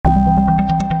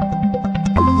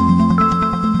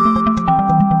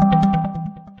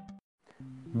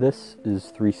This is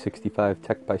 365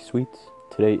 Tech by Sweets.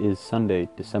 Today is Sunday,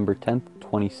 December 10th,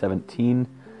 2017.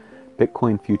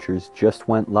 Bitcoin futures just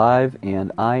went live,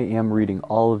 and I am reading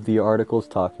all of the articles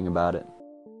talking about it.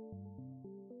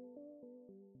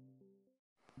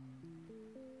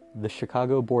 The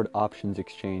Chicago Board Options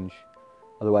Exchange,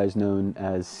 otherwise known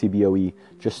as CBOE,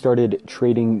 just started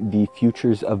trading the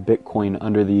futures of Bitcoin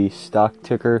under the stock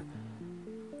ticker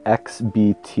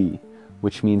XBT,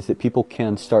 which means that people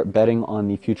can start betting on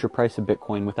the future price of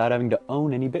Bitcoin without having to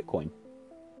own any Bitcoin.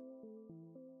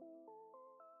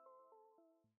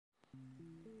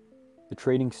 The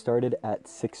trading started at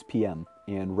 6 p.m.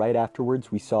 and right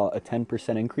afterwards we saw a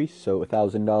 10% increase, so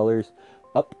 $1,000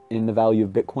 up in the value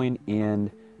of Bitcoin, and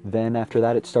then after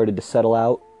that it started to settle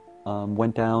out,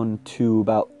 went down to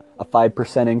about a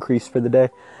 5% increase for the day,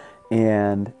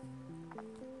 and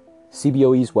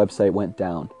CBOE's website went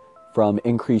down from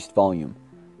increased volume.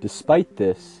 Despite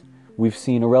this, we've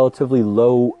seen a relatively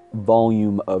low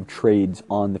volume of trades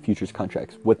on the futures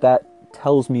contracts. What that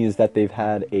tells me is that they've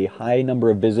had a high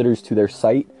number of visitors to their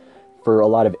site for a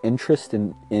lot of interest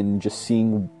in just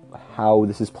seeing how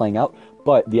this is playing out,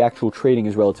 but the actual trading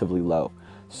is relatively low.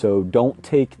 So don't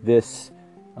take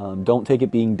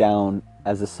it being down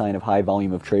as a sign of high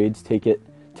volume of trades.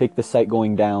 Take the site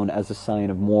going down as a sign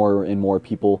of more and more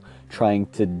people trying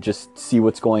to just see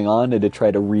what's going on and to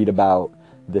try to read about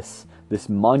this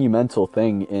monumental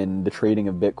thing in the trading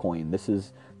of Bitcoin. This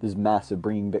is massive,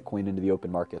 bringing Bitcoin into the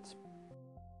open markets.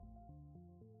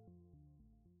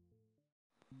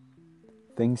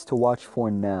 Things to watch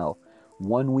for now.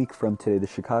 1 week from today, the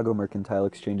Chicago Mercantile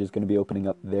Exchange is going to be opening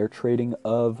up their trading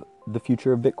of the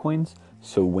future of Bitcoins.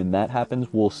 So when that happens,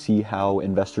 we'll see how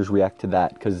investors react to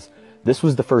that, because this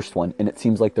was the first one, and it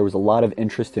seems like there was a lot of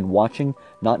interest in watching,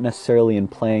 not necessarily in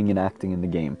playing and acting in the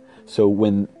game. So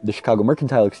when the Chicago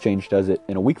Mercantile Exchange does it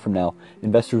in a week from now,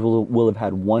 investors will have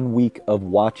had 1 week of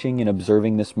watching and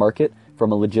observing this market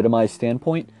from a legitimized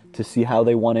standpoint to see how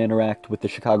they want to interact with the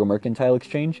Chicago Mercantile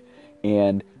Exchange.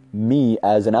 And me,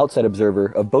 as an outside observer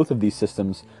of both of these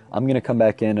systems, I'm going to come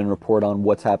back in and report on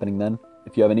what's happening then.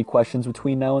 If you have any questions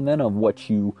between now and then of what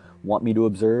you want me to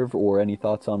observe or any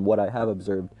thoughts on what I have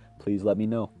observed, please let me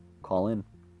know. Call in.